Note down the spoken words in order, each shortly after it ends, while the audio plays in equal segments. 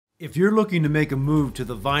If you're looking to make a move to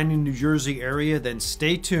the Vineland, New Jersey area, then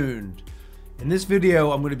stay tuned. In this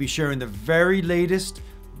video, I'm going to be sharing the very latest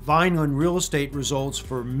Vineland real estate results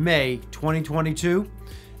for May 2022.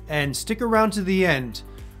 And stick around to the end.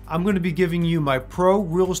 I'm going to be giving you my pro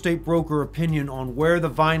real estate broker opinion on where the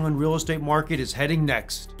Vineland real estate market is heading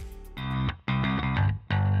next.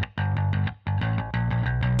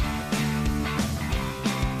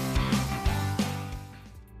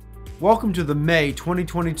 Welcome to the May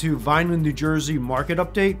 2022 Vineland, New Jersey market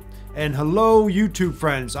update. And hello YouTube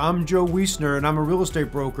friends, I'm Joe Wiessner and I'm a real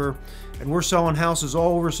estate broker, and we're selling houses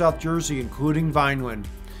all over South Jersey, including Vineland.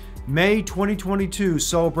 May 2022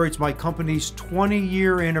 celebrates my company's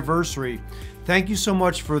 20-year anniversary. Thank you so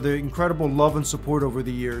much for the incredible love and support over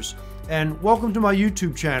the years. And welcome to my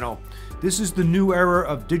YouTube channel. This is the new era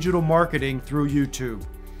of digital marketing through YouTube.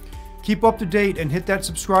 Keep up to date and hit that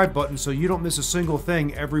subscribe button so you don't miss a single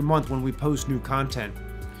thing every month when we post new content.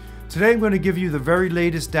 Today I'm going to give you the very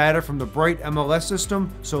latest data from the Bright MLS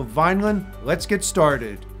system, so Vineland, let's get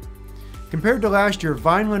started. Compared to last year,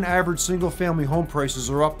 Vineland average single-family home prices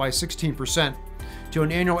are up by 16% to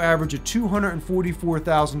an annual average of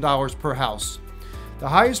 $244,000 per house. The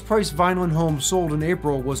highest priced Vineland home sold in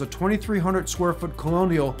April was a 2,300 square foot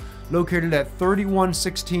colonial located at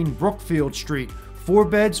 3116 Brookfield Street. 4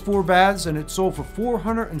 beds, 4 baths, and it sold for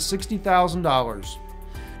 $460,000.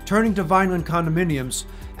 Turning to Vineland condominiums,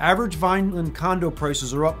 average Vineland condo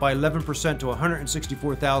prices are up by 11% to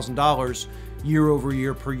 $164,000 year over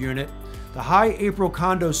year per unit. The high April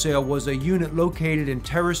condo sale was a unit located in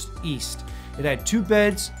Terrace East. It had 2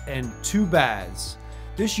 beds and 2 baths.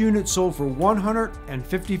 This unit sold for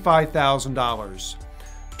 $155,000.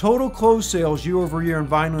 Total closed sales year over year in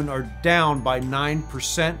Vineland are down by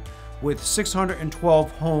 9%. With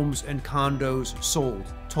 612 homes and condos sold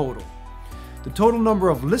total. The total number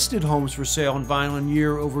of listed homes for sale in Vineland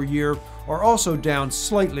year over year are also down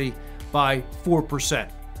slightly by 4%,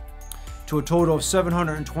 to a total of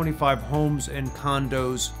 725 homes and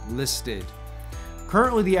condos listed.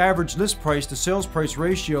 Currently, the average list price to sales price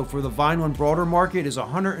ratio for the Vineland broader market is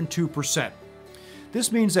 102%.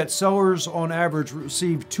 This means that sellers on average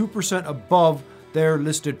receive 2% above their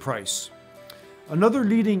listed price. Another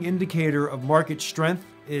leading indicator of market strength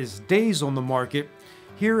is days on the market.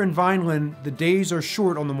 Here in Vineland, the days are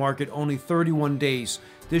short on the market, only 31 days.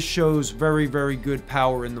 This shows very, very good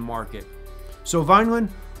power in the market. So Vineland,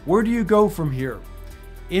 where do you go from here?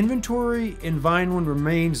 Inventory in Vineland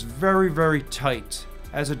remains very, very tight,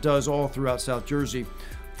 as it does all throughout South Jersey.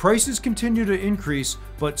 Prices continue to increase,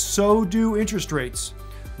 but so do interest rates.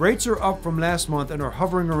 Rates are up from last month and are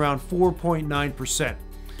hovering around 4.9%.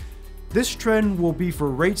 This trend will be for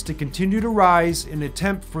rates to continue to rise in an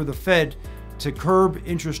attempt for the Fed to curb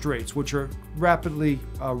interest rates, which are rapidly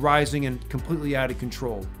rising and completely out of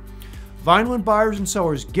control. Vineland buyers and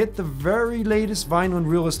sellers, get the very latest Vineland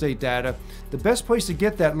real estate data. The best place to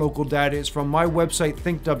get that local data is from my website,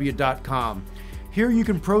 thinkw.com. Here you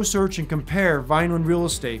can pro search and compare Vineland real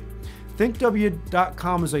estate.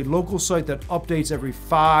 thinkw.com is a local site that updates every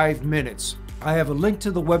 5 minutes. I have a link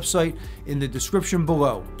to the website in the description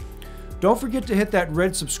below. Don't forget to hit that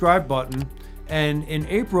red subscribe button. And in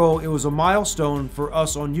April, it was a milestone for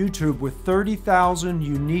us on YouTube with 30,000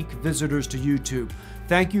 unique visitors to YouTube.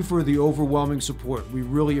 Thank you for the overwhelming support. We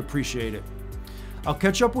really appreciate it. I'll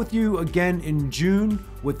catch up with you again in June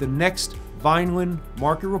with the next Vineland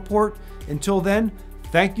market report. Until then,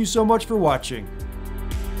 thank you so much for watching.